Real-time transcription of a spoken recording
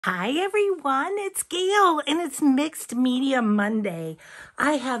Hi everyone, it's Gail and it's Mixed Media Monday.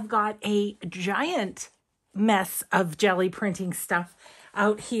 I have got a giant mess of jelly printing stuff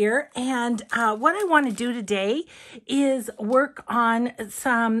out here, and what I want to do today is work on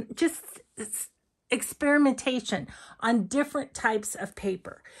some just experimentation on different types of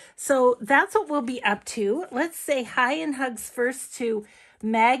paper. So that's what we'll be up to. Let's say hi and hugs first to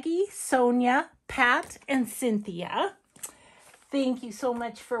Maggie, Sonia, Pat, and Cynthia. Thank you so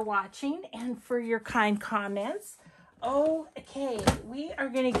much for watching and for your kind comments. Okay, we are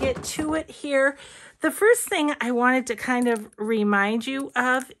going to get to it here. The first thing I wanted to kind of remind you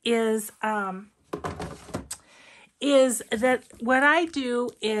of is that what I do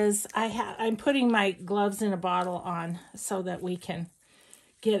is I'm putting my gloves in a bottle on so that we can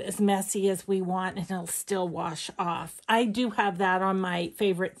get as messy as we want and it'll still wash off. I do have that on my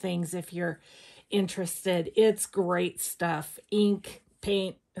favorite things if you're interested. It's great stuff. Ink,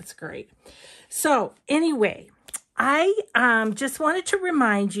 paint, it's great. So anyway, I just wanted to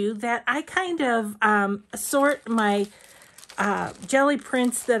remind you that I kind of sort my jelly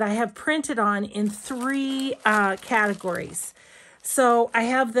prints that I have printed on in three categories. So I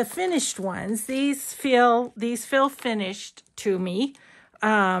have the finished ones. These feel finished to me.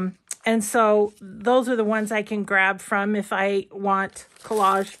 And so those are the ones I can grab from if I want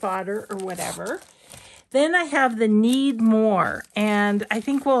collage fodder or whatever. Then I have the need more, and I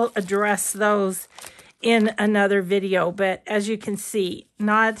think we'll address those in another video. But as you can see,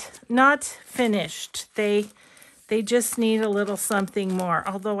 not finished. They just need a little something more.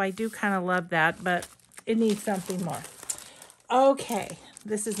 Although I do kind of love that, but it needs something more. Okay,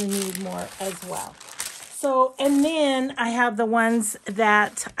 this is a need more as well. So, and then I have the ones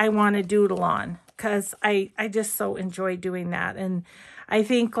that I want to doodle on because I just so enjoy doing that. And I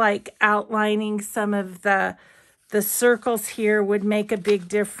think like outlining some of the circles here would make a big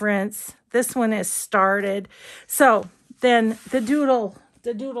difference. This one is started. So then the doodle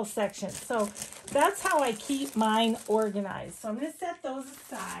section. So that's how I keep mine organized. So I'm going to set those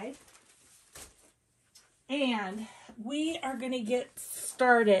aside. And we are going to get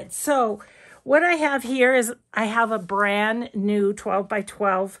started. So what I have here is I have a brand new 12 by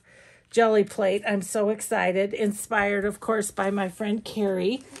 12 jelly plate. I'm so excited. Inspired, of course, by my friend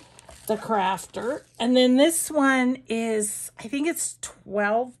Carrie, the crafter. And then this one is, I think it's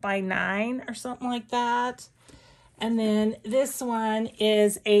 12 by 9 or something like that. And then this one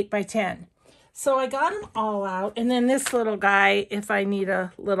is 8 by 10. So I got them all out. And then this little guy, if I need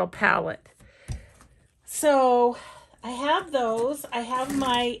a little palette. So I have those. I have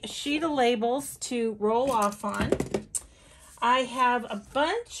my sheet of labels to roll off on. I have a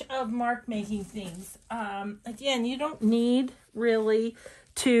bunch of mark making things. Again, you don't need really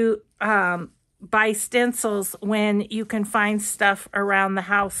to buy stencils when you can find stuff around the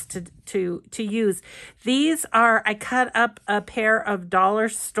house to use. These are, I cut up a pair of dollar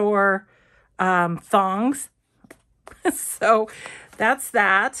store thongs. So that's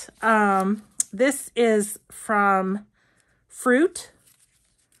that. This is from Fruit.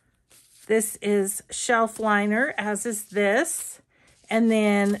 This is shelf liner, as is this. And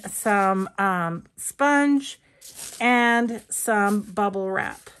then some sponge and some bubble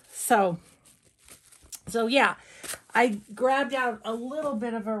wrap. So yeah, I grabbed out a little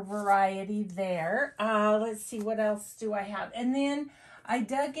bit of a variety there. Let's see, what else do I have? And then I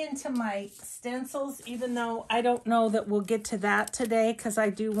dug into my stencils, even though I don't know that we'll get to that today because I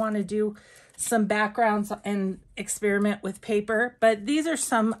do want to do some backgrounds and experiment with paper. But these are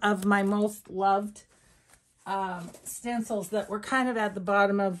some of my most loved stencils that were kind of at the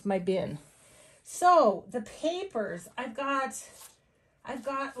bottom of my bin. So the papers, I've got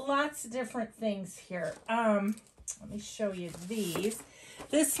lots of different things here. Let me show you these.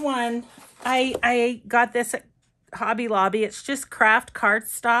 This one, I got this at Hobby Lobby. It's just craft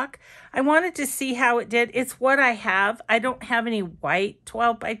cardstock. I wanted to see how it did. It's what I have. I don't have any white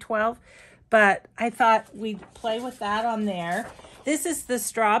 12 by 12, but I thought we'd play with that on there. This is the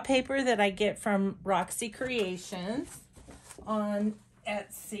straw paper that I get from Roxy Creations on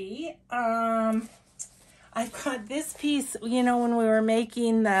Etsy. I've got this piece, you know, when we were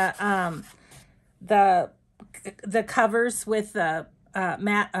making the covers with the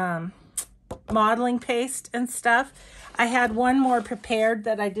modeling paste and stuff. I had one more prepared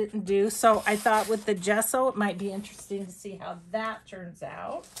that I didn't do, so I thought with the gesso it might be interesting to see how that turns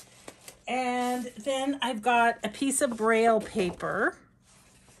out. And then I've got a piece of Braille paper,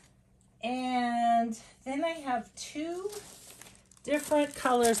 and then I have two different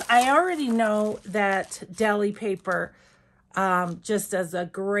colors. I already know that deli paper just does a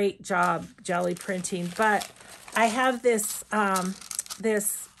great job jelly printing, but I have this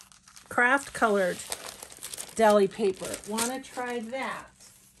this craft colored deli paper. Want to try that?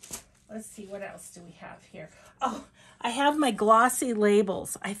 Let's see, what else do we have here? Oh, I have my glossy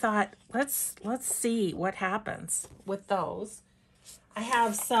labels. I thought, let's see what happens with those. I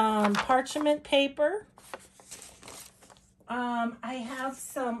have some parchment paper. I have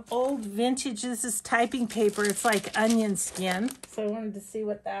some old vintage, this is typing paper. It's like onion skin. So I wanted to see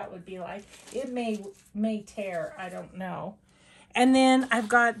what that would be like. It may tear, I don't know. And then I've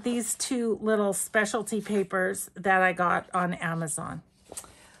got these two little specialty papers that I got on Amazon.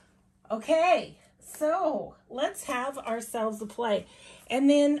 Okay, so let's have ourselves a play. And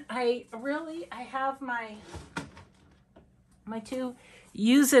then I have my two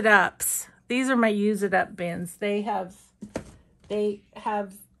use it ups. These are my use it up bins. They have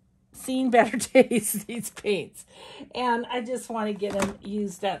seen better days, these paints. And I just want to get them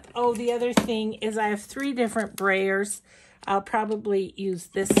used up. Oh, the other thing is I have 3 different brayers. I'll probably use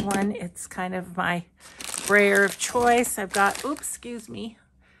this one. It's kind of my brayer of choice. I've got, oops, excuse me.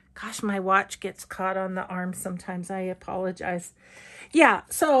 Gosh, my watch gets caught on the arm sometimes. I apologize. Yeah,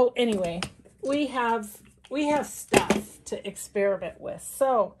 so anyway, we have stuff to experiment with.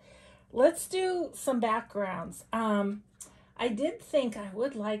 So let's do some backgrounds. I did think I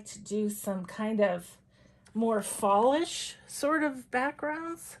would like to do some kind of more fallish sort of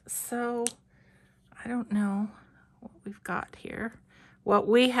backgrounds. So I don't know what we've got here. What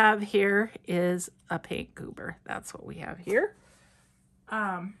we have here is a paint goober. That's what we have here.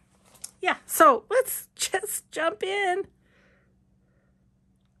 Yeah, so let's just jump in.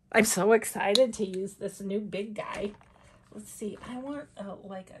 I'm so excited to use this new big guy. Let's see, I want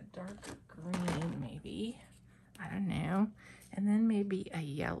like a darker green maybe. I don't know. And then maybe a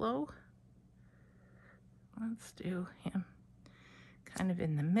yellow. Let's do him kind of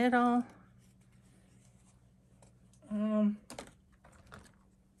in the middle.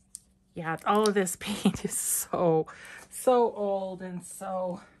 Yeah, all of this paint is so old and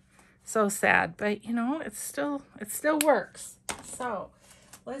so sad, but you know, it still works. So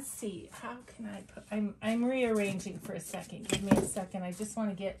let's see, how can I put, I'm rearranging for a second. Give me a second. I just want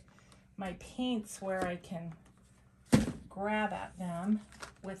to get my paints where I can grab at them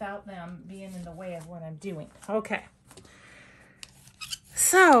without them being in the way of what I'm doing. Okay.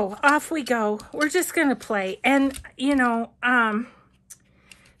 So off we go. We're just going to play. And you know,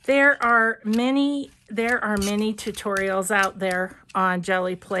 there are many tutorials out there on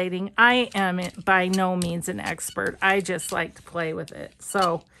jelly plating. I am by no means an expert. I just like to play with it.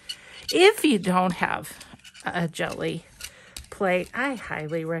 So if you don't have a jelly plate, I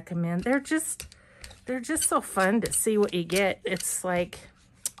highly recommend. They're just so fun to see what you get. It's like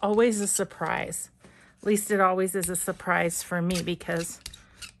always a surprise. At least it always is a surprise for me because,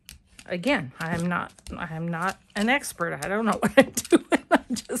 again, I'm not an expert. I don't know what I'm doing.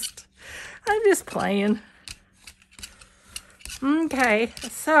 I'm just playing. Okay,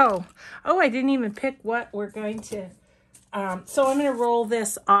 so, oh, I didn't even pick what we're going to, so I'm going to roll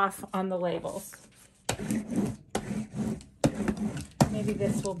this off on the labels. Maybe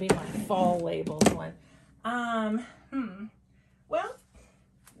this will be my fall labels one. Well,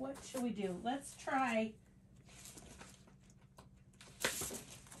 what should we do? Let's try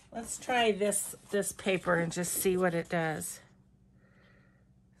this paper and just see what it does.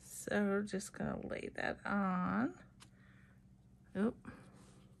 So we're just gonna lay that on. Oop.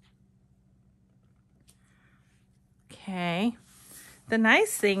 Okay. The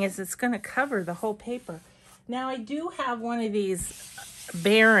nice thing is it's gonna cover the whole paper. Now I do have one of these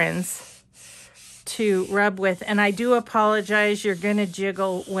Barons to rub with, and I do apologize, you're gonna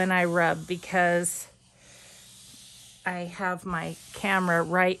jiggle when I rub because I have my camera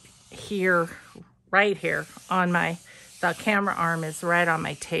right here on the camera arm is right on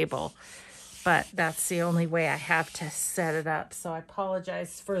my table, but that's the only way I have to set it up. So I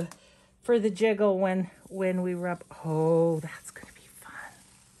apologize for the jiggle when we rub. Oh, that's gonna be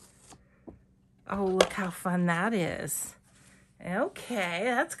fun. Oh, look how fun that is. Okay,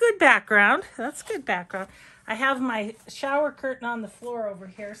 that's good background. That's good background. I have my shower curtain on the floor over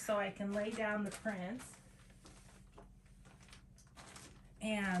here so I can lay down the prints.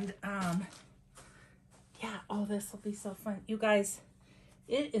 And, yeah, oh, this will be so fun. You guys,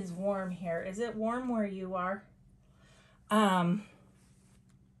 it is warm here. Is it warm where you are? Yeah,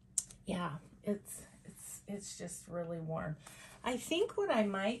 it's just really warm. I think what I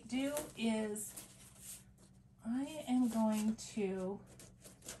might do is I am going to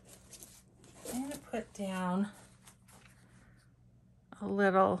put down a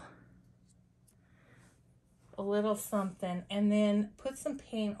little something and then put some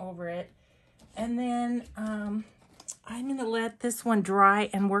paint over it. And then I'm going to let this one dry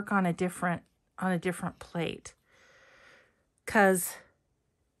and work on a different plate. Because,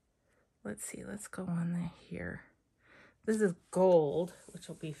 let's see, let's go on here. This is gold, which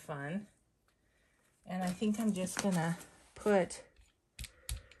will be fun. And I think I'm just going to put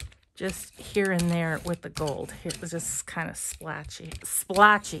just here and there with the gold. It was just kind of splotchy.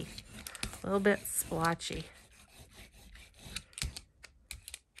 A little bit splotchy.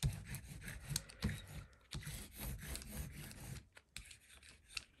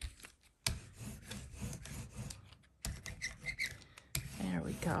 There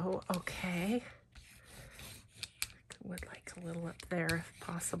we go. Okay. Would like a little up there if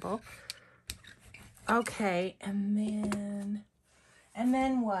possible. Okay, and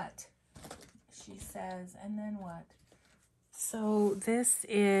then what? She says, and then what? So this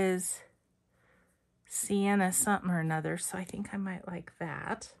is sienna something or another, so I think I might like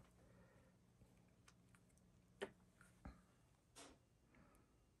that.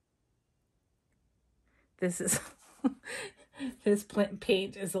 This is this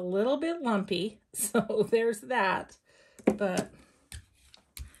paint is a little bit lumpy, so there's that. But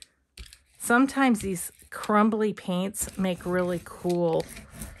sometimes these crumbly paints make really cool,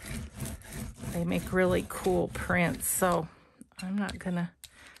 they make really cool prints. So I'm not gonna,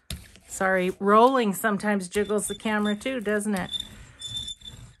 sorry, rolling sometimes jiggles the camera too, doesn't it?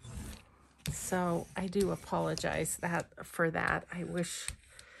 So I do apologize for that. I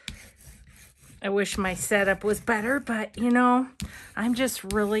wish my setup was better, but you know, I'm just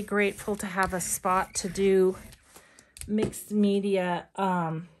really grateful to have a spot to do mixed media,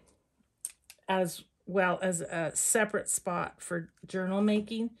 as well as a separate spot for journal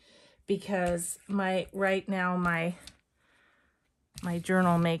making, because right now my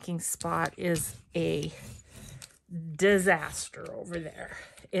journal making spot is a disaster over there.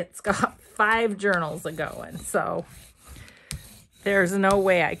 It's got 5 journals a-going, so there's no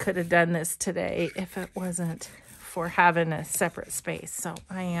way I could have done this today if it wasn't for having a separate space. So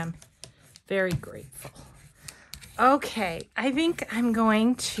I am very grateful. Okay, I think what I'm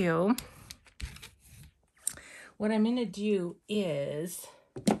going to do is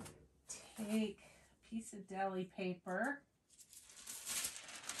take a piece of deli paper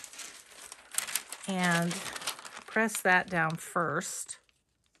and press that down first.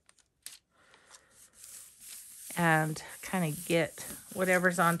 And kind of get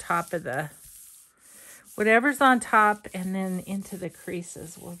whatever's on top and then into the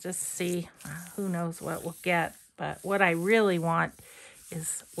creases. We'll just see. Who knows what we'll get. But what I really want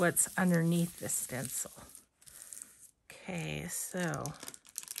is what's underneath the stencil. Okay, so.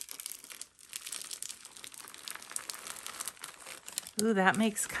 Ooh, that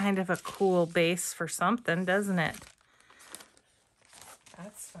makes kind of a cool base for something, doesn't it?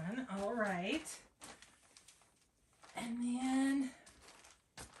 That's fun. All right.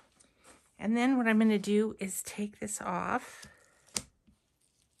 And then what I'm going to do is take this off.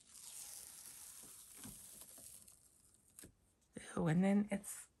 Oh, and then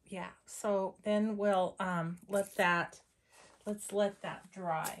it's, yeah. So then we'll let's let that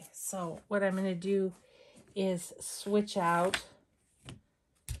dry. So what I'm going to do is switch out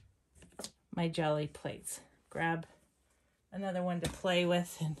my jelly plates. Grab another one to play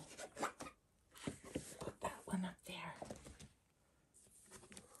with and put that one up there.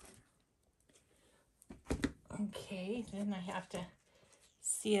 Okay, then I have to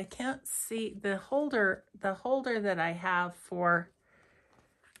see, I can't see the holder that I have for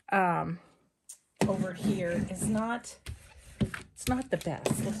over here is not, it's not the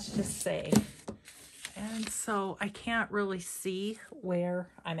best, let's just say. And so I can't really see where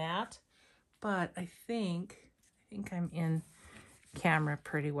I'm at, but I think I'm in camera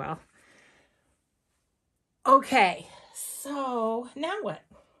pretty well. Okay, so now what?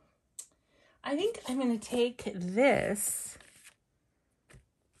 I think I'm going to take this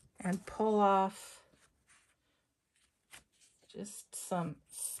and pull off just some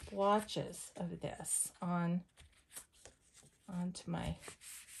splotches of this onto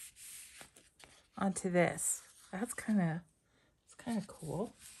this. That's kind of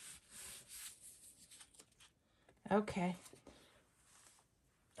cool. Okay.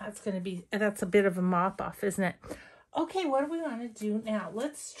 That's a bit of a mop off, isn't it? Okay, what do we want to do now?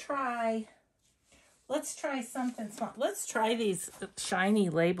 Let's try something small. Let's try these shiny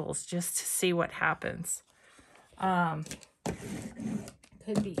labels just to see what happens.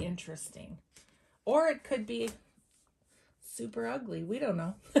 Could be interesting. Or it could be super ugly. We don't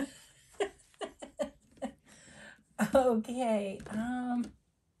know. Okay. Oh,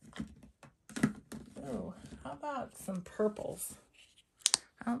 how about some purples?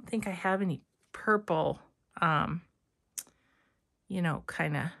 I don't think I have any purple you know,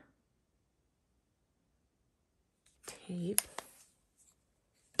 kind of tape.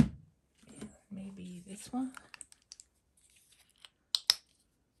 Maybe this one.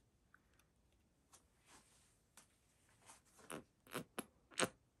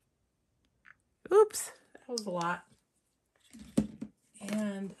 Oops, that was a lot.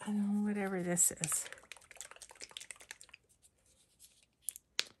 And I don't know, whatever this is.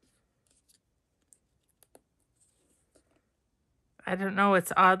 I don't know,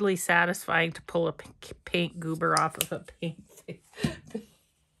 it's oddly satisfying to pull a paint goober off of a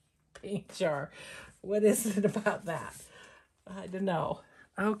paint jar. What is it about that? I don't know.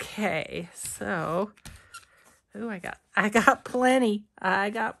 Okay, so, ooh, I got plenty. I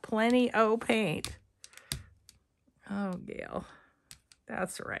got plenty of paint. Oh, Gail,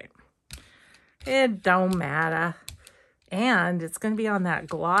 that's right. It don't matter. And it's going to be on that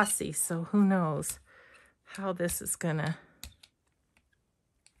glossy, so who knows how this is going to...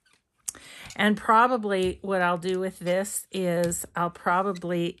 And probably what I'll do with this is I'll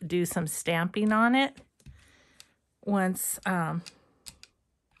probably do some stamping on it once.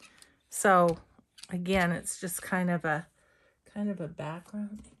 So again, it's just kind of a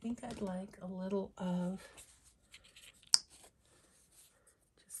background. I think I'd like a little of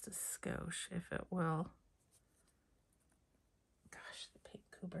just a skosh, if it will. Gosh, the paint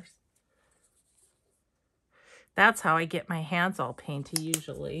goobers. That's how I get my hands all painty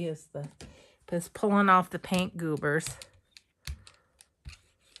usually, is pulling off the paint goobers.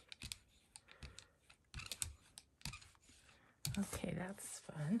 Okay, that's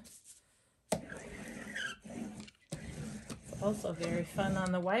fun. It's also very fun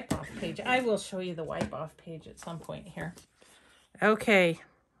on the wipe-off page. I will show you the wipe-off page at some point here. Okay,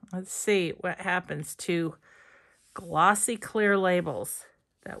 let's see what happens to glossy clear labels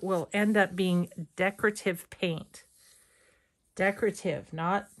that will end up being decorative paint. Decorative,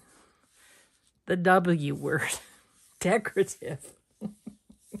 not the W word. Decorative.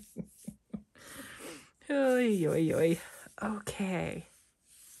 Oy, oy, oy. Okay.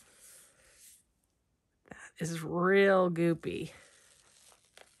 That is real goopy.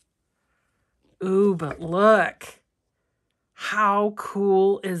 Ooh, but look. How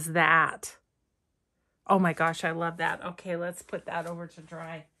cool is that? Oh my gosh, I love that. Okay, let's put that over to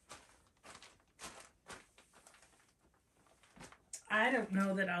dry. I don't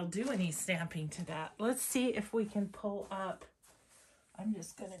know that I'll do any stamping to that. Let's see if we can pull up. I'm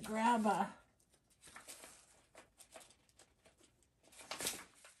just going to grab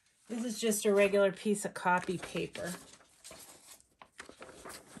this is just a regular piece of copy paper.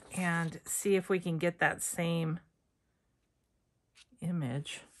 And see if we can get that same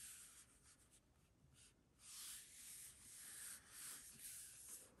image.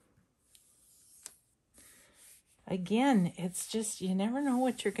 Again, it's just, you never know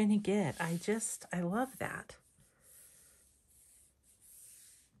what you're going to get. I love that.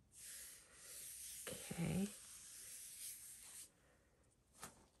 Okay.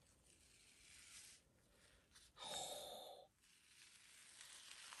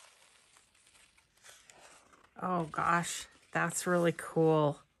 Oh gosh, that's really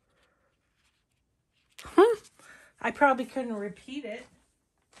cool. I probably couldn't repeat it.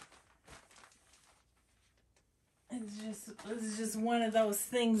 It's just one of those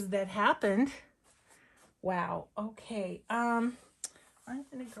things that happened. Wow. Okay. I'm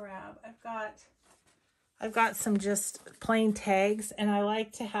gonna grab. I've got some just plain tags, and I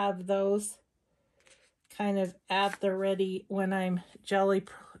like to have those kind of at the ready when I'm jelly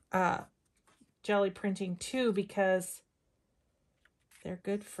printing too, because they're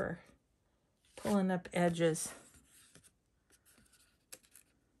good for pulling up edges.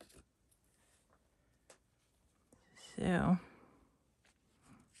 So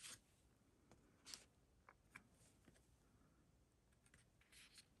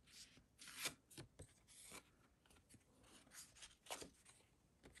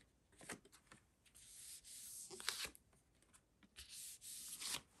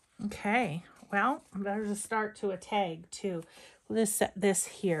okay, well, there's a start to a tag too. Let's set this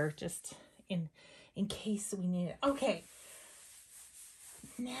here just in case we need it. Okay.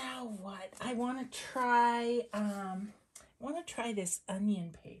 Now what? I want to try this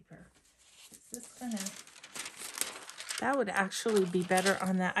onion paper. Is this gonna... That would actually be better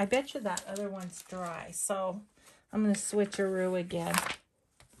on that. I bet you that other one's dry. So I'm going to switcheroo again.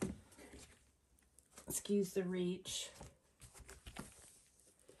 Excuse the reach.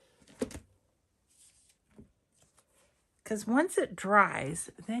 Because once it dries,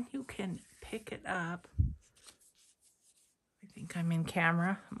 then you can pick it up. I think I'm in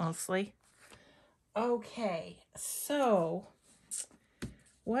camera mostly. Okay, so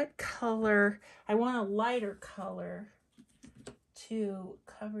what color? I want a lighter color to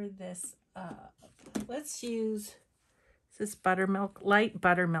cover this up. Let's use this buttermilk, light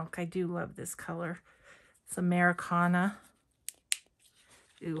buttermilk. I do love this color. It's Americana.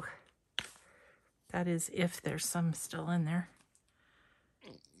 Ooh, that is if there's some still in there.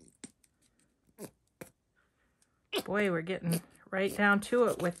 Boy, we're getting right down to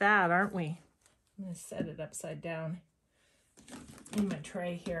it with that, aren't we? I'm going to set it upside down in my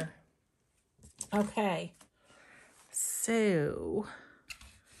tray here. Okay, so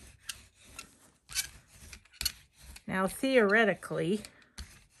now theoretically,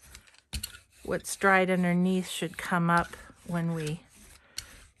 what's dried underneath should come up when we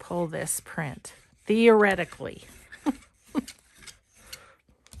pull this print. Theoretically. It's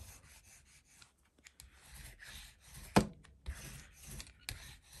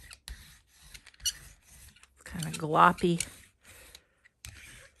kind of gloppy.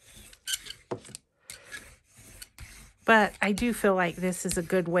 But I do feel like this is a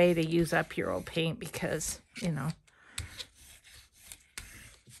good way to use up your old paint because, you know,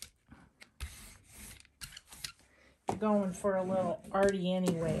 you're going for a little arty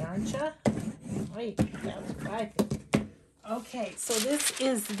anyway, aren't you? Wait, that's right. Okay, so this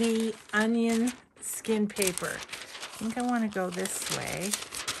is the onion skin paper. I think I want to go this way.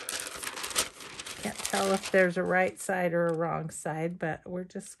 Can't tell if there's a right side or a wrong side, but we're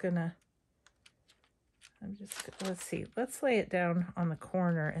just gonna, let's see, let's lay it down on the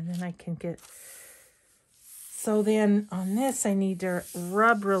corner and then I can get, so then on this I need to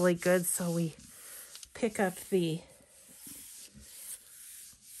rub really good so we pick up the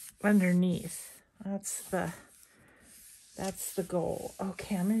underneath. That's the goal.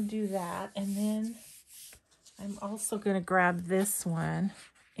 Okay, I'm going to do that. And then I'm also going to grab this one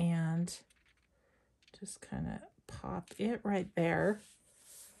and just kind of pop it right there.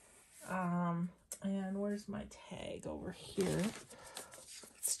 And where's my tag over here?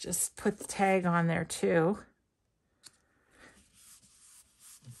 Let's just put the tag on there too.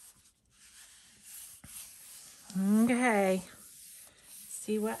 Okay.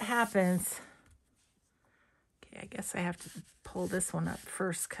 See what happens. Okay, I guess I have to pull this one up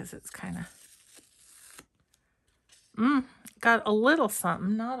first because it's kind of got a little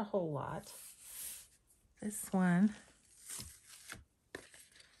something, not a whole lot. This one,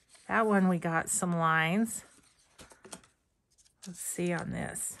 that one we got some lines. Let's see on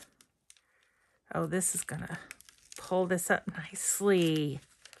this. Oh, this is gonna pull this up nicely.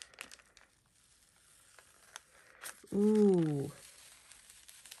 Ooh.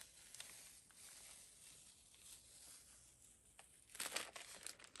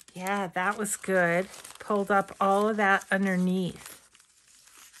 Yeah, that was good. Pulled up all of that underneath.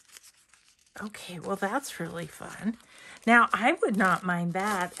 Okay, well, that's really fun. Now, I would not mind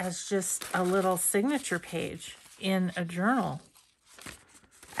that as just a little signature page in a journal,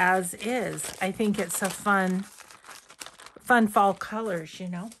 as is. I think it's a fun fall colors, you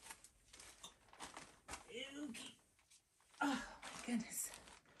know. Oh, my goodness.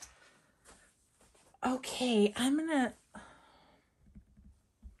 Okay, I'm gonna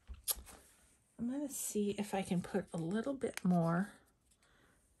see if I can put a little bit more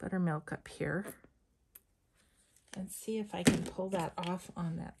buttermilk up here and see if I can pull that off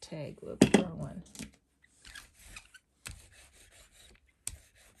on that tag. Whoops, wrong one.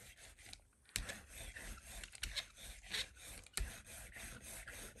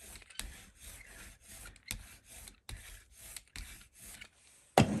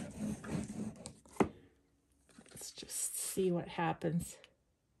 Let's just see what happens.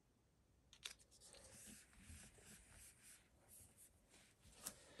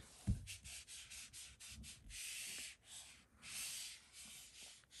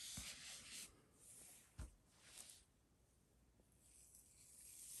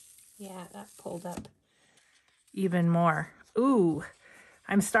 Yeah, that pulled up even more. Ooh,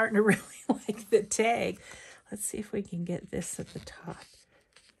 I'm starting to really like the tag. Let's see if we can get this at the top.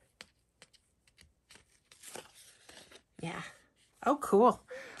 Yeah. Oh, cool.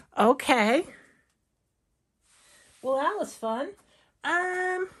 Okay. Well, that was fun.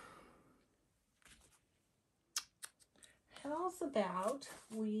 How's about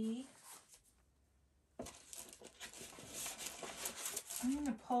I'm going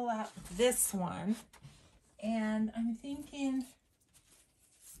to pull out this one, and I'm thinking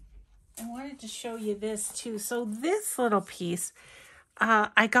I wanted to show you this too. So this little piece,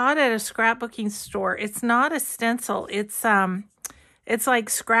 I got at a scrapbooking store. It's not a stencil. It's like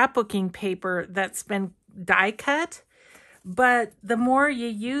scrapbooking paper that's been die cut, but the more you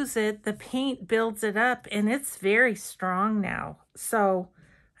use it, the paint builds it up, and it's very strong now. So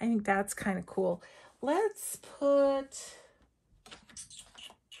I think that's kind of cool. Let's put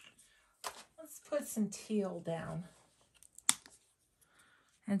some teal down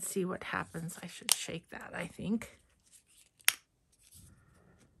and see what happens. I should shake that, I think.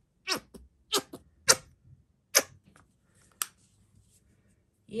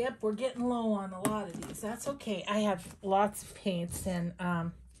 Yep, we're getting low on a lot of these. That's okay. I have lots of paints, and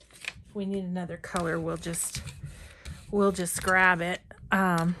if we need another color, we'll just grab it.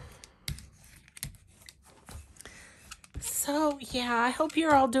 So yeah, I hope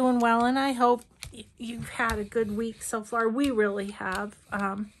you're all doing well, and I hope you've had a good week so far. We really have.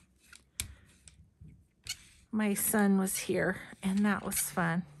 My son was here, and that was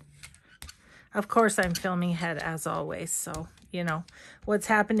fun. Of course, I'm filming ahead as always, so you know what's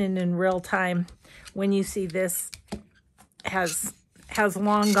happening in real time when you see this has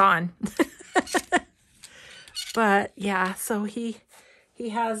long gone. But yeah, so he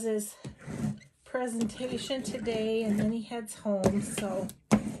has his presentation today, and then he heads home. So,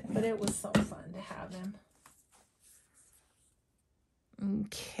 but it was so fun to have him.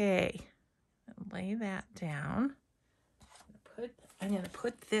 Okay, lay that down. I'm going to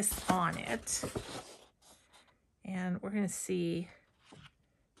put this on it, and we're going to see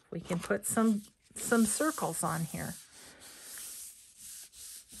if we can put some circles on here.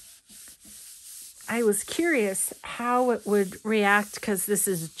 I was curious how it would react because this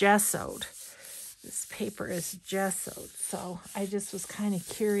is gessoed. This paper is gessoed, so I just was kind of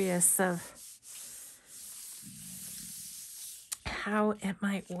curious of how it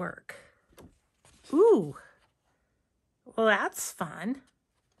might work. Ooh. Well, that's fun.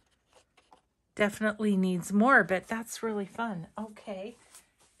 Definitely needs more, but that's really fun. Okay.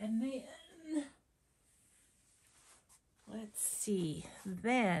 And then, let's see.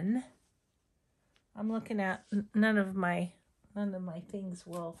 Then, I'm looking at none of my things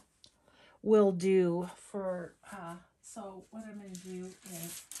will do for, so what I'm going to do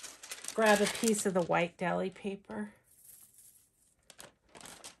is grab a piece of the white deli paper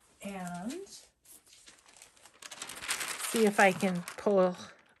and see if I can pull a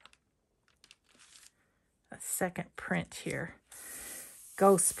second print here.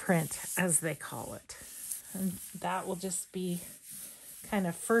 Ghost print, as they call it. And that will just be kind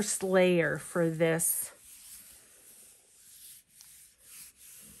of first layer for this.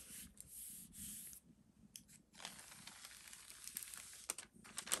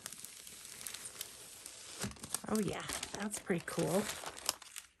 Oh yeah, that's pretty cool.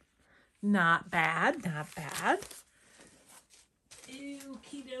 Not bad, not bad.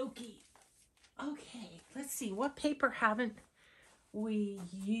 Okie dokie. Okay, let's see. What paper haven't we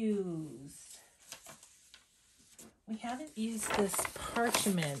used? We haven't used this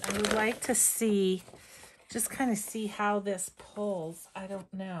parchment. I would like to see, just kind of see how this pulls. I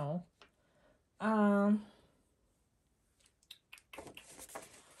don't know. Try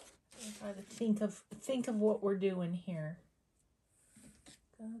to think of what we're doing here.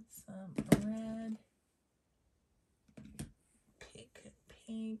 Got some red,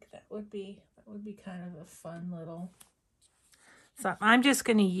 pink. That would be kind of a fun little. So I'm just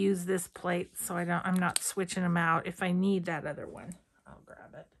going to use this plate so I'm not switching them out. If I need that other one, I'll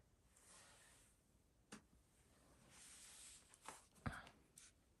grab it.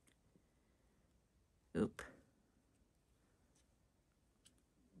 Oop.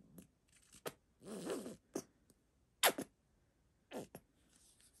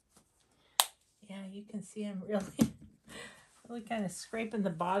 Yeah, you can see I'm really kind of scraping the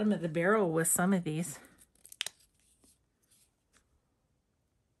bottom of the barrel with some of these.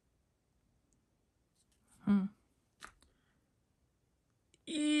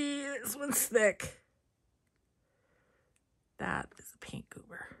 This one's thick. That is a paint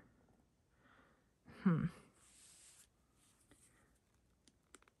goober. I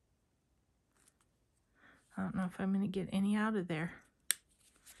don't know if I'm going to get any out of there.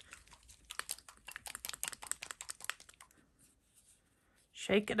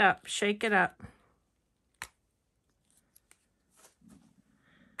 Shake it up, shake it up.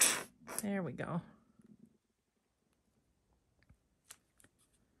 There we go.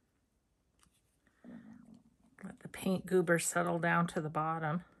 Let the paint goober settle down to the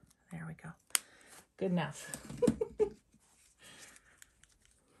bottom. There we go. Good enough.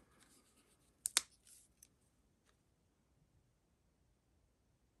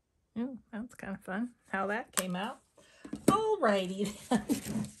 Ooh, that's kind of fun how that came out. Alrighty.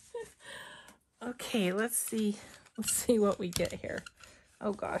 Okay, let's see what we get here.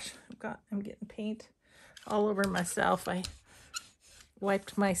 Oh gosh, I'm getting paint all over myself. I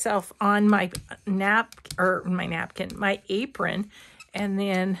wiped myself on my apron, and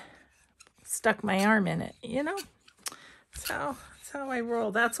then stuck my arm in it, you know? So that's how I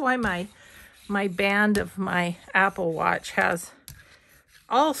roll. That's why my band of my Apple Watch has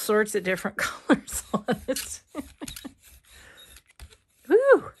all sorts of different colors on it.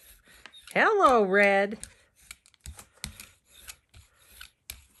 Woo! Hello, red.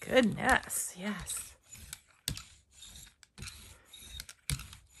 Goodness, yes.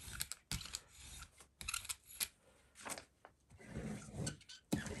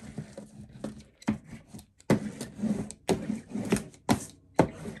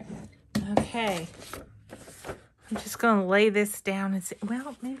 Okay. I'm just going to lay this down and say,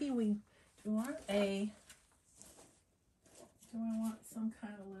 well, maybe we want a, do I want some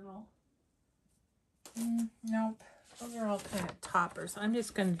kind of little, nope. Those are all kind of toppers. I'm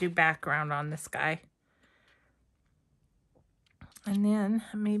just going to do background on this guy. And then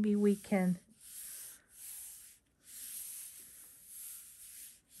maybe we can,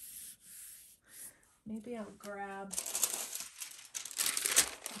 maybe I'll grab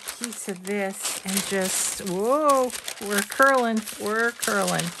a piece of this and just, whoa, we're curling.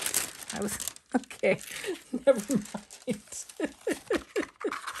 I was, okay, never mind.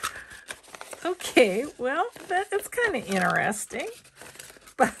 Okay, well, that's kind of interesting.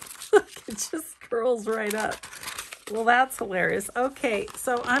 But look, it just curls right up. Well, that's hilarious. Okay,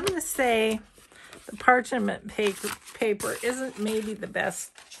 so I'm going to say the parchment paper isn't maybe the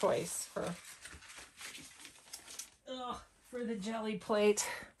best choice for the jelly plate.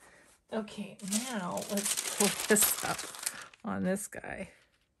 Okay, now let's pull this up on this guy.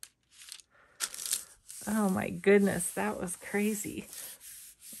 Oh my goodness, that was crazy.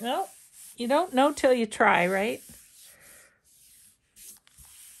 Well, you don't know till you try, right?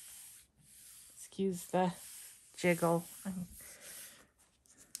 Excuse the jiggle.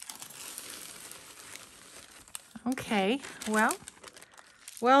 Okay, well,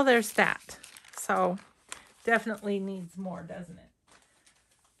 there's that. So definitely needs more, doesn't it?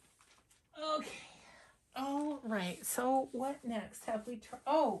 Okay. All right. So what next? Have we tried?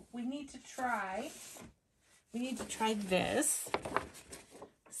 Oh, we need to try this.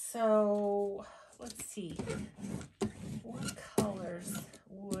 So let's see. What colors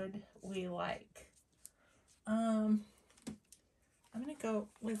would we like? I'm going to go,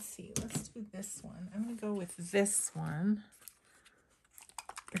 let's see. Let's do this one. I'm going to go with this one.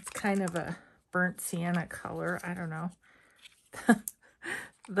 It's kind of a burnt sienna color. I don't know.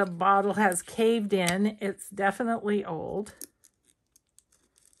 The bottle has caved in. It's definitely old.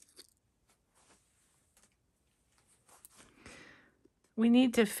 We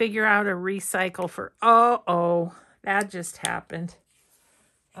need to figure out a recycle for, oh, that just happened.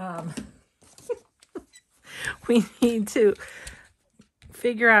 We need to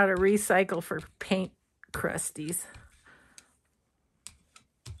figure out a recycle for paint crusties.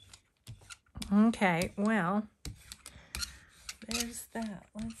 Okay, well, there's that.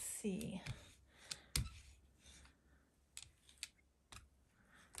 Let's see.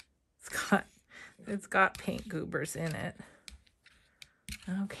 It's got paint goobers in it.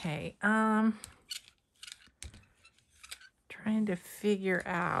 Okay, trying to figure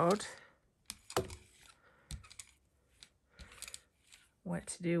out what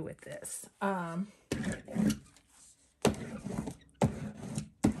to do with this.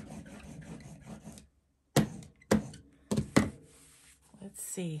 Let's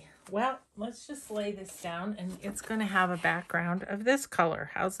see. Well, let's just lay this down, and it's going to have a background of this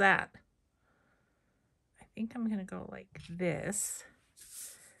color. How's that? I think I'm going to go like this,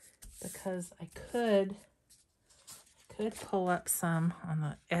 because I could pull up some on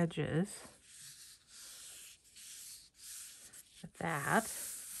the edges with that.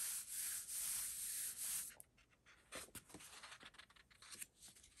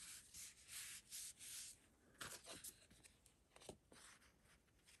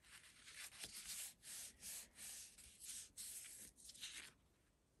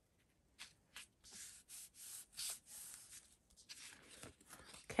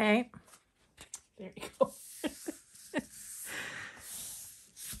 Okay, there you go.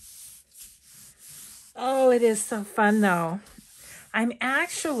 Oh, it is so fun though. I'm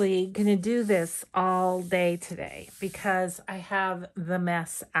actually going to do this all day today because I have the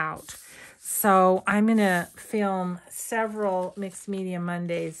mess out. So I'm going to film several Mixed Media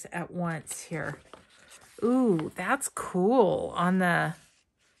Mondays at once here. Ooh, that's cool on the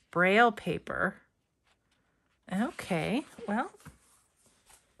Braille paper. Okay, well,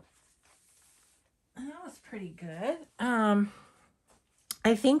 that was pretty good.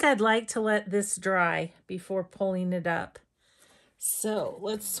 I think I'd like to let this dry before pulling it up. So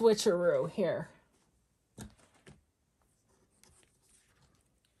let's switcheroo here.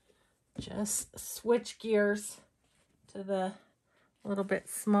 just switch gears to the little bit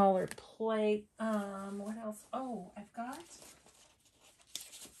smaller plate. What else? Oh,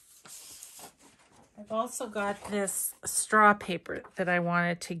 I've also got this straw paper that I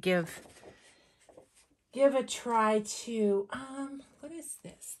wanted to give a try to. What is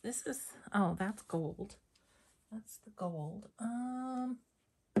this? This is, oh, that's gold. That's the gold.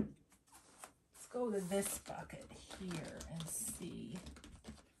 Let's go to this bucket here and see.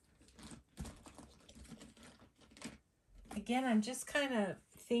 Again, I'm just kind of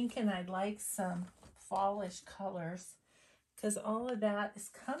thinking I'd like some fallish colors because all of that is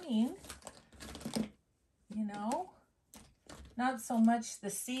coming, you know, not so much the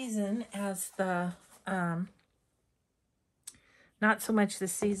season as the,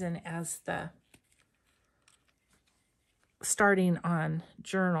 starting on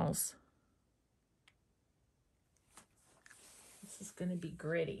journals. This is going to be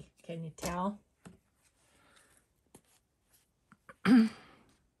gritty. Can you tell? That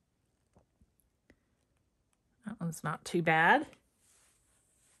one's not too bad.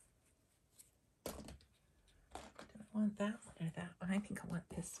 Do I want that one or that one? I think I want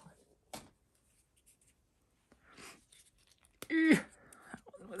this one. That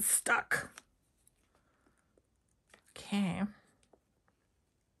one was stuck. Okay.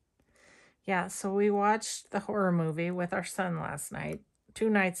 Yeah, so we watched the horror movie with our son last night, 2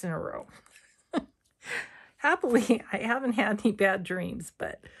 nights in a row. Happily, I haven't had any bad dreams,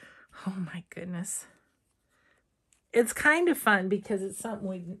 but oh my goodness. It's kind of fun because it's something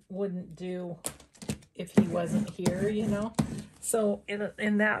we wouldn't do if he wasn't here, you know. So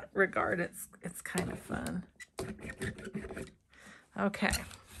in that regard, it's kind of fun. Okay,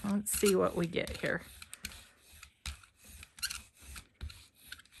 let's see what we get here.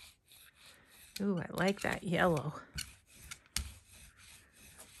 Ooh, I like that yellow.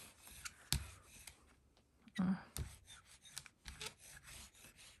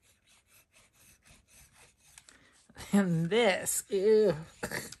 And this, ew.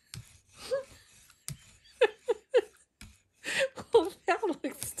 Well, that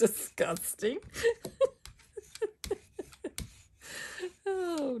looks disgusting.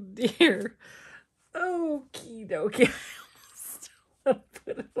 Oh dear. Okie dokie. I almost want to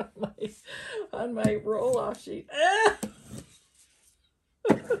put it on my roll-off sheet. Ah!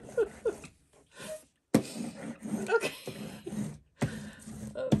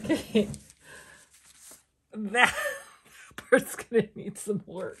 Okay. That part's gonna need some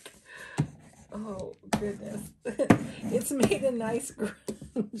work. Oh goodness. It's made a nice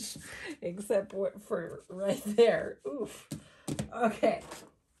grunge, except for right there. Oof. Okay.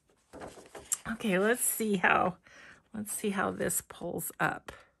 Okay, let's see how this pulls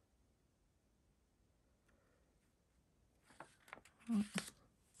up.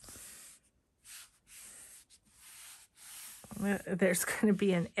 There's going to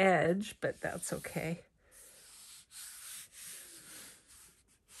be an edge, but that's okay.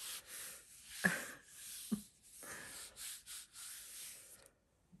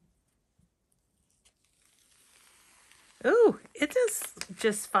 Ooh, it does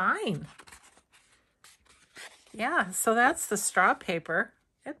just fine. Yeah, so that's the straw paper.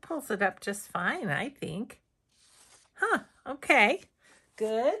 It pulls it up just fine, I think. Huh, okay,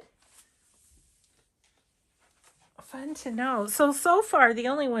 good. Fun to know. So far, the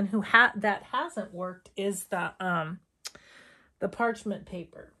only one that hasn't worked is the parchment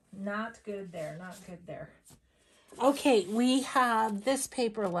paper. Not good there, not good there. Okay, we have this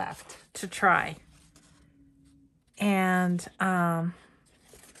paper left to try. And I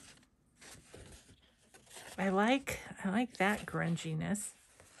like that grunginess.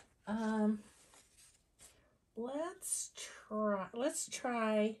 Let's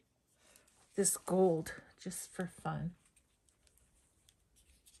try this gold just for fun.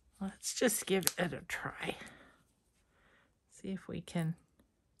 Let's just give it a try. See if we can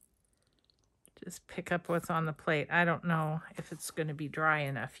just pick up what's on the plate. I don't know if it's going to be dry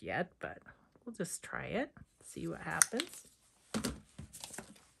enough yet, but we'll just try it. See what happens.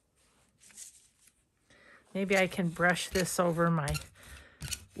 Maybe I can brush this over my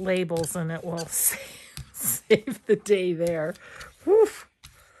labels and it will save the day there. Whew.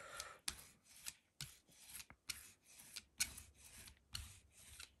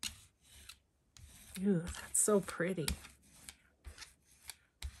 Ooh, that's so pretty.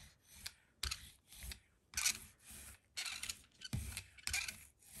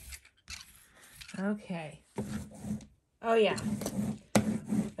 Okay. Oh yeah,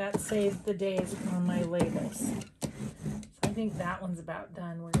 that saved the days on my labels. So I think that one's about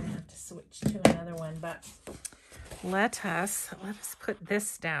done. We're gonna have to switch to another one, but let us put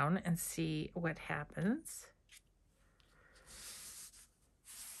this down and see what happens.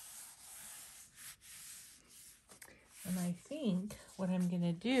 And I think what I'm going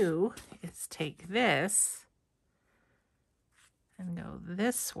to do is take this and go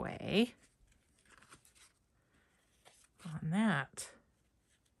this way on that.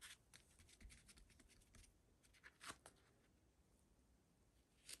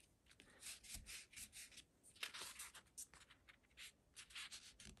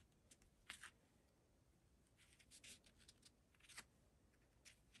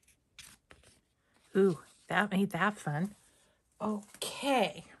 Ooh, that made that fun.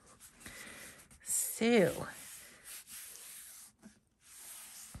 Okay. So,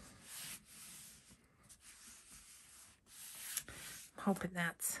 I'm hoping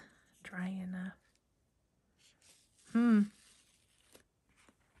that's dry enough.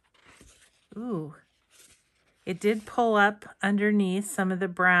 Ooh. It did pull up underneath some of the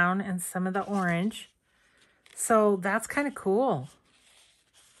brown and some of the orange. So that's kind of cool.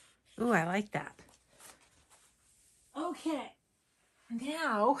 Ooh, I like that. Okay.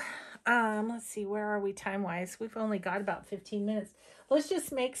 Now, let's see, where are we time-wise? We've only got about 15 minutes. Let's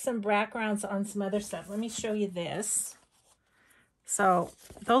just make some backgrounds on some other stuff. Let me show you this. So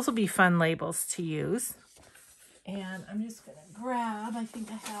those will be fun labels to use. And I'm just going to grab, I think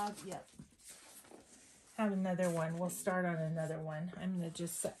I have, yep. Have another one. We'll start on another one. I'm going to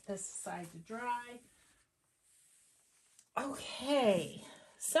just set this aside to dry. Okay,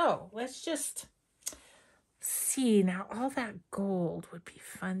 so let's just see. Now all that gold would be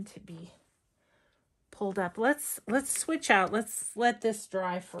fun to be pulled up. Let's switch out. Let's let this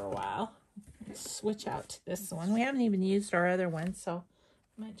dry for a while. Let's switch out to this one. We haven't even used our other one, so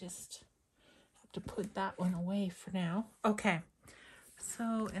I might just have to put that one away for now. Okay.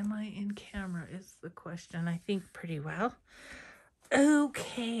 So, am I in camera is the question. I think pretty well.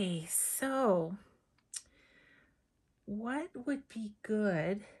 Okay, so what would be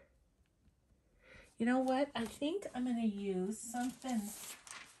good? You know what? I think I'm going to use something.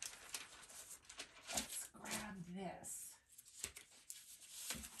 Let's grab this.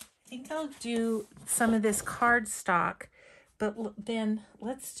 I think I'll do some of this cardstock, but then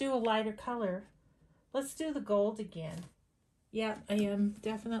let's do a lighter color. Let's do the gold again. Yeah, I am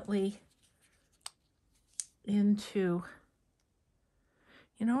definitely into,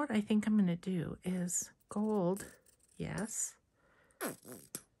 you know what I think I'm going to do is gold, yes.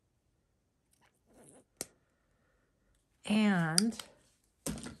 And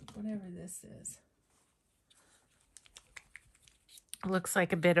whatever this is. It looks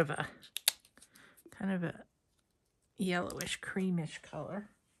like a bit of a, kind of a yellowish, creamish color.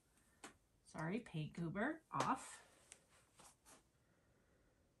 Sorry, paint goober, off.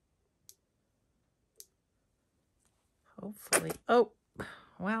 Hopefully, oh,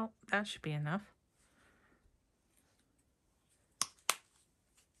 well, that should be enough.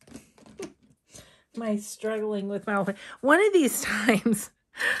 My struggling with my old, one of these times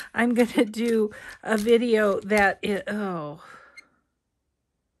I'm going to do a video that it, oh.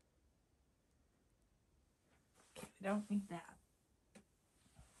 Okay, we don't need that.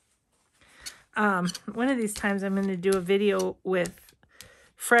 One of these times I'm going to do a video with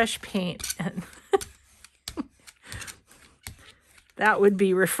fresh paint, and that would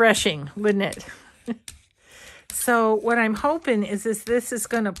be refreshing, wouldn't it? So what I'm hoping is this is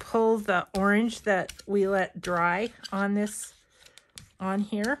going to pull the orange that we let dry on this, on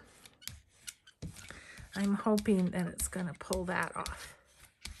here. I'm hoping that it's going to pull that off.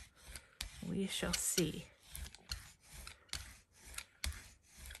 We shall see.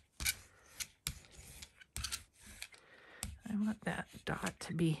 I want that dot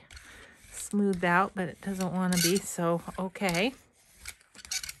to be smoothed out, but it doesn't want to be, so okay.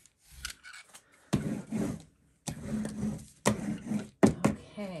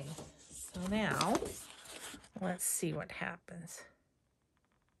 Okay, so now let's see what happens.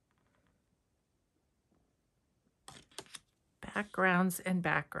 Backgrounds and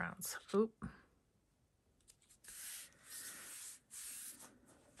backgrounds. Oop.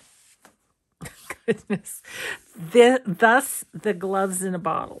 Goodness. Thus the gloves in a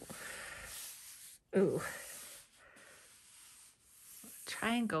bottle. Ooh.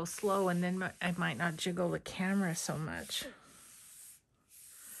 Try and go slow, and then I might not jiggle the camera so much.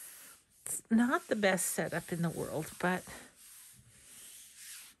 It's not the best setup in the world, but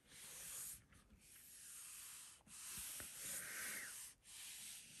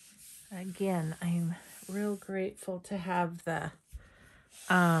again, I'm real grateful to have the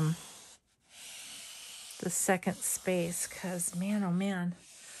second space, because man, oh man,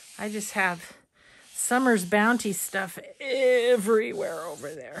 I just have Summer's Bounty stuff everywhere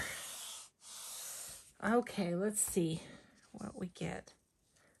over there. Okay, let's see what we get.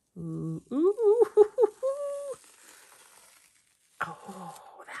 Ooh, ooh, ooh, ooh, ooh. Oh,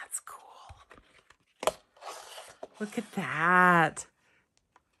 that's cool. Look at that.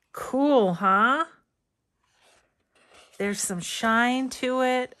 Cool, huh? There's some shine to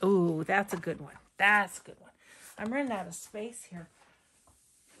it. Ooh, that's a good one. That's a good one. I'm running out of space here.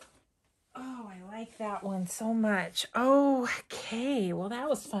 Oh, I like that one so much. Okay, well, that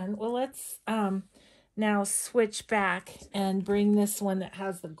was fun. Well, let's now switch back and bring this one that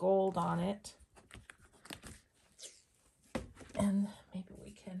has the gold on it. And maybe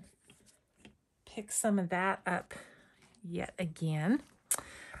we can pick some of that up yet again.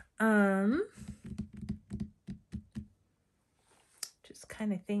 Just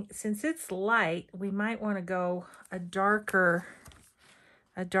kind of think, since it's light, we might want to go a darker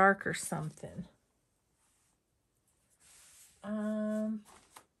something. I'm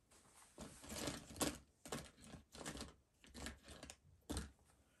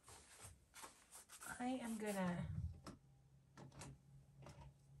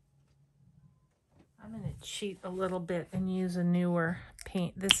gonna cheat a little bit and use a newer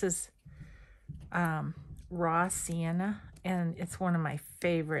paint. This is raw sienna, and it's one of my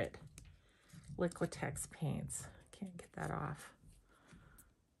favorite Liquitex paints. Can't get that off.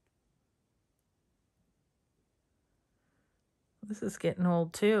 This is getting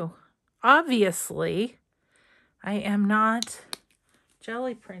old too. Obviously, I am not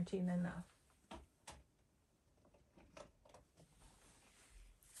jelly printing enough.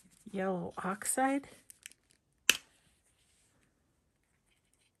 Yellow oxide.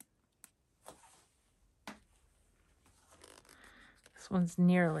 This one's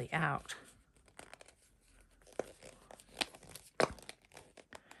nearly out.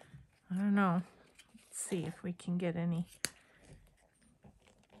 I don't know. Let's see if we can get any.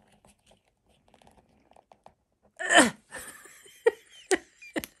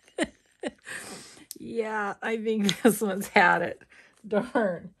 Yeah, I think this one's had it.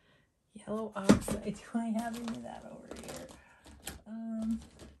 Darn. Yellow oxide. Do I have any of that over here? I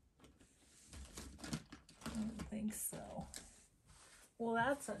don't think so. Well,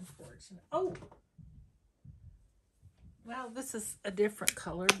 that's unfortunate. Oh! Well, this is a different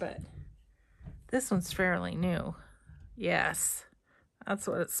color, but this one's fairly new. Yes, that's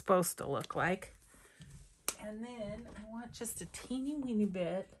what it's supposed to look like. And then I want just a teeny weeny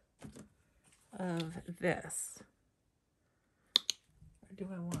bit of this. Or do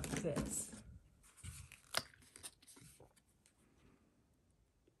I want this?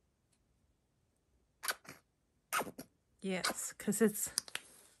 Yes, because it's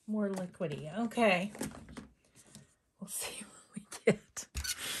more liquidy. Okay. We'll see what we get.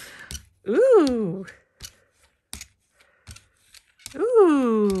 Ooh.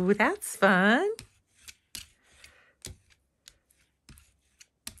 Ooh, that's fun.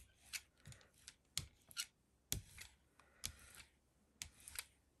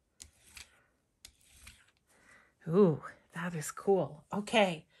 Ooh, that is cool.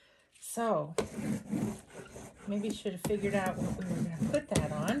 Okay, so maybe should have figured out what we were going to put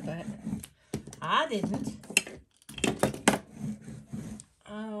that on, but I didn't.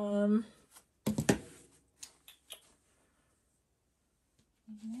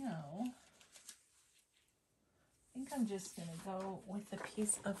 No. I think I'm just going to go with a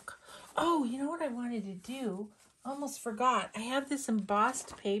piece of... Oh, you know what I wanted to do? Almost forgot. I have this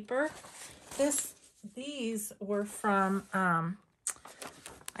embossed paper. These were from,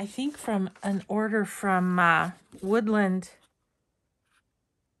 I think from an order from Woodland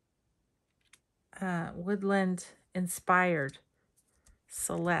Inspired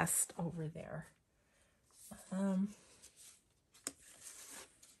Celeste over there. Let's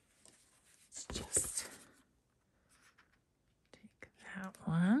just take that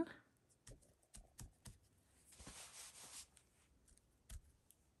one.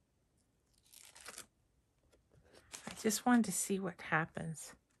 I just wanted to see what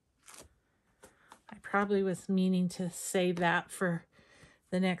happens. I probably was meaning to save that for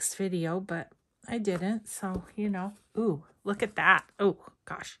the next video, but I didn't, so, you know. Ooh, look at that. Oh,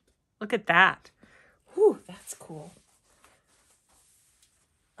 gosh. Look at that. Whew, that's cool.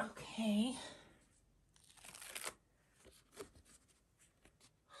 Okay. Oh,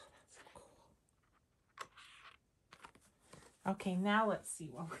 that's so cool. Okay, now let's see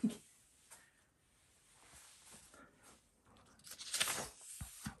what we get.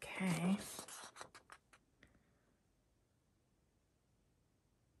 Okay.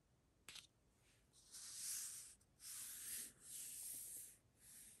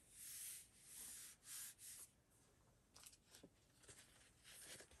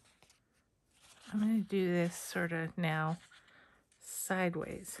 I'm going to do this sort of now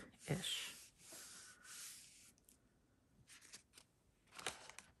sideways-ish.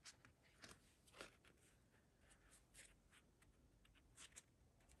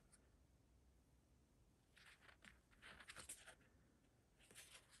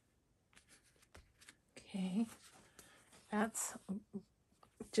 Okay, that's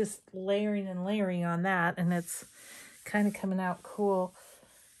just layering and layering on that, and it's kind of coming out cool.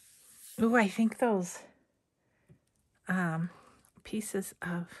 Ooh, I think those pieces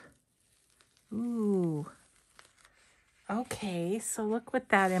of, ooh, okay, so look what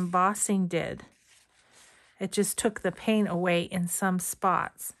that embossing did. It just took the paint away in some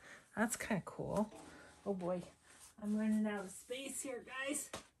spots. That's kind of cool. Oh boy, I'm running out of space here, guys,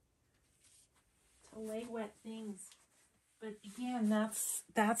 to lay wet things. But again,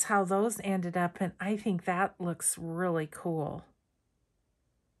 that's how those ended up, and I think that looks really cool.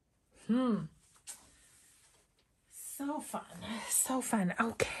 So fun. So fun.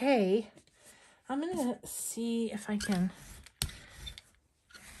 Okay. I'm going to see if I can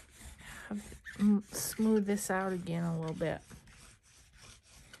smooth this out again a little bit.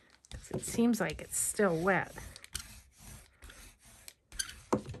 It seems like it's still wet.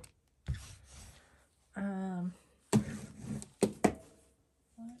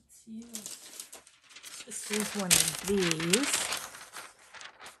 Let's use one of these.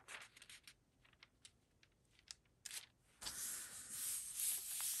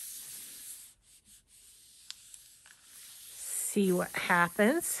 See what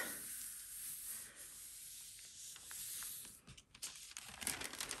happens.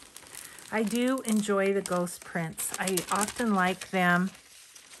 I do enjoy the ghost prints. I often like them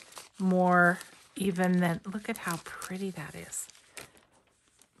more even than, look at how pretty that is.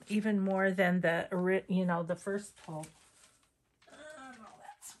 Even more than the, you know, the first pull. Oh,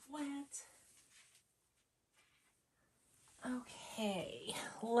 that's wet. Okay,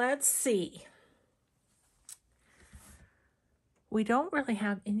 let's see. We don't really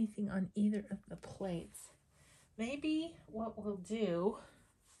have anything on either of the plates. Maybe what we'll do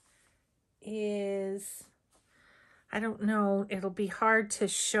is, I don't know, it'll be hard to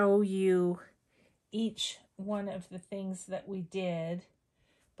show you each one of the things that we did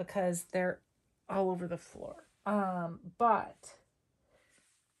because they're all over the floor. But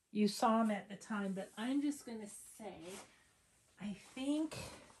you saw them at the time, but I'm just going to say, I think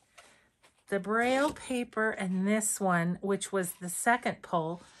the Braille paper and this one, which was the second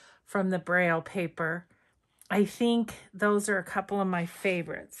pull from the Braille paper, I think those are a couple of my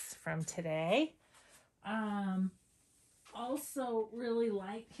favorites from today. Also really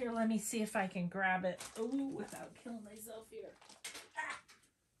like, here, let me see if I can grab it. Ooh, without killing myself here.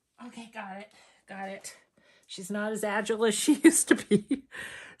 Ah, okay, got it. She's not as agile as she used to be.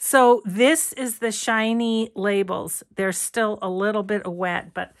 So this is the shiny labels. They're still a little bit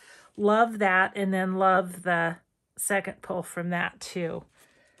wet, but love that, and then love the second pull from that too.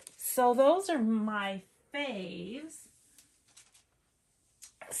 So those are my faves.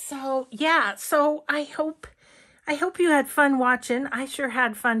 So yeah, so I hope you had fun watching. I sure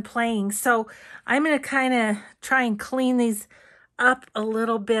had fun playing. So I'm going to kind of try and clean these up a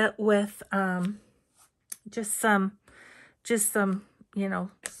little bit with just some, you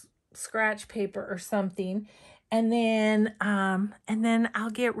know, scratch paper or something. And then I'll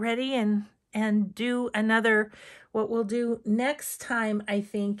get ready and do another. What we'll do next time, I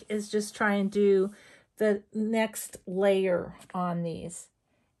think, is just try and do the next layer on these.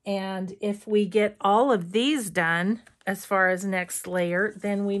 And if we get all of these done as far as next layer,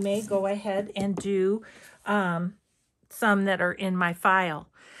 then we may go ahead and do some that are in my file.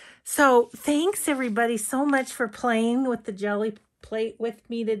 So thanks everybody so much for playing with the Gelli plate with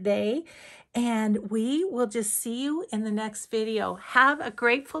me today. And we will just see you in the next video. Have a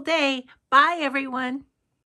grateful day. Bye, everyone.